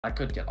I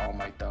could get All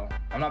Might though.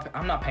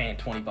 I'm not paying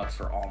 20 bucks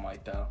for All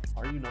Might though.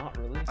 Are you not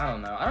really? I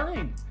don't know. I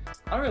don't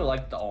really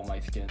like the All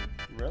Might skin.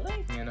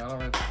 Really? You know, I don't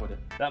really put it.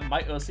 That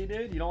Might Ussy,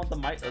 dude? You don't want the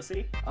Might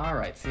Ussy?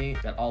 Alright, see?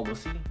 That All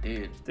Ussy?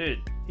 Dude. Dude,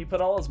 he put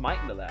all his might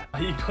into that.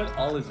 He put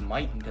all his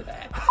might into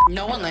that.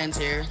 No one lands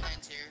here.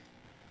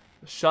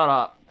 Shut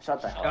up. Shut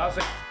the hell I up.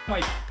 was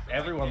like,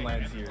 everyone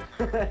lands here.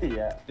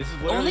 Yeah. This is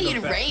literally Only the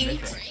in best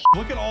ranked. mission.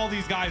 Look at all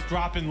these guys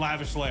dropping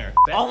lavish lair.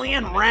 Only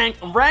in ranked.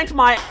 Ranked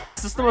my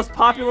ass is the most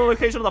popular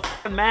location of the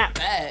fucking map.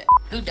 Bet.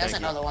 Who doesn't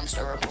know the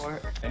one-star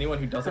report? Anyone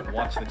who doesn't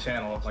watch the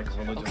channel like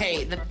religiously.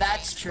 Okay,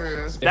 that's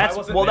true.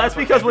 That's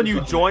because when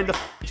you joined the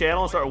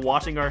channel and started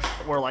watching our,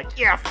 we're like,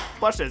 yeah,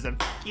 bushes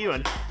and you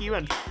and you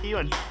and you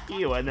and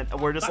you, and then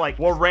we're just like,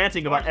 we're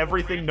ranting about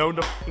everything known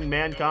to fucking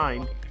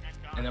mankind.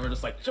 And then we're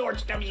just like,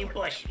 George W.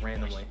 Bush,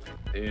 randomly.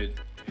 Dude.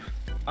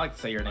 I like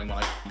to say your name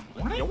like,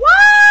 what?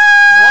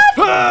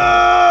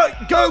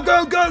 Go,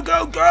 go, go,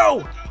 go,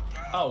 go!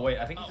 Oh, wait,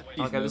 I think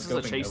he's Okay, this is a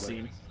no-scoping chase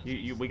nobody.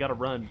 scene. We gotta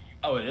run.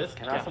 Oh, it is?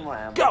 Can I have some more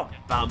ammo? Go!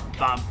 Bum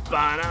bum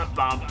ba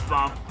bum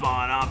bum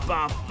ba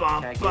bum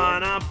bum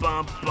ba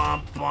bum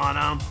bum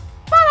ba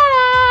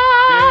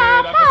Dude,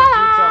 I put the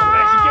jukes on.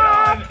 Actually, get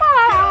on! Get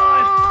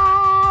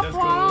on! Let's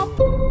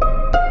go.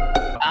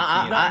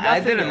 I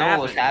didn't know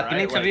what was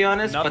happening, right? to be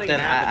honest, but Nothing then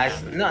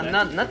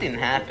happened. nothing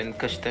happened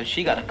because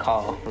she got a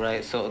call,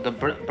 right? So the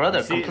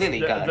brother completely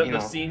got, you know.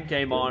 The scene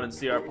came on and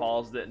CR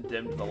paused it and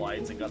dimmed the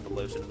lights and got the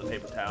lotion and the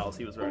paper towels.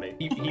 He was ready.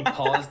 He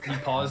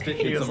paused it.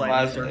 He was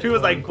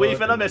like, we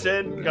finna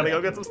mission. Gotta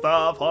go get some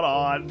stuff. Hold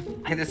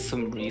on. I did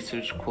some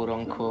research, quote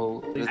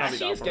unquote.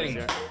 Ashy is getting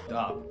f***ed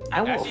up.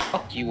 I will Ashy-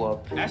 fuck you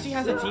up. Ashy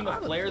has a team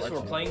of players who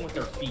are playing with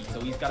their feet, so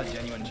he's got a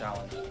genuine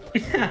challenge.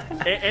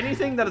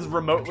 Anything that is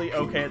remotely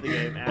okay at the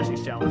game,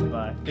 Ashy's challenged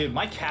by. Dude,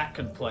 my cat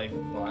could play.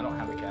 Well, I don't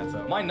have a cat,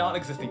 so my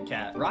non-existent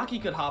cat. Rocky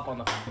could hop on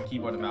the f***ing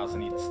keyboard and mouse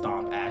and he'd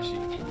stomp Ashy.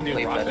 Dude,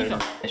 Way Rocky's better a than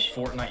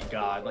Fortnite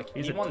god. Like,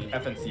 He's he a won team.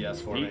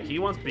 FNCS for me. He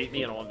once beat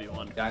me in a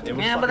 1v1. Yeah, it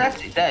was Yeah, but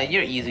fucking-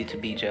 you're easy to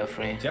beat,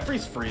 Jeffrey.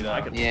 Jeffrey's free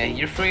though. Yeah,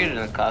 you're freer than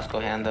a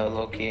Costco handle,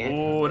 low-key.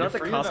 Ooh, not the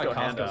freer than a Costco Costco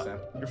handout.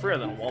 sample. You're freer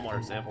than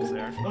Walmart samples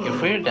there. You're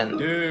freer than...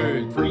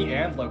 Dude, free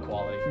and low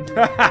quality.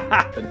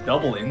 The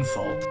double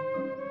insult.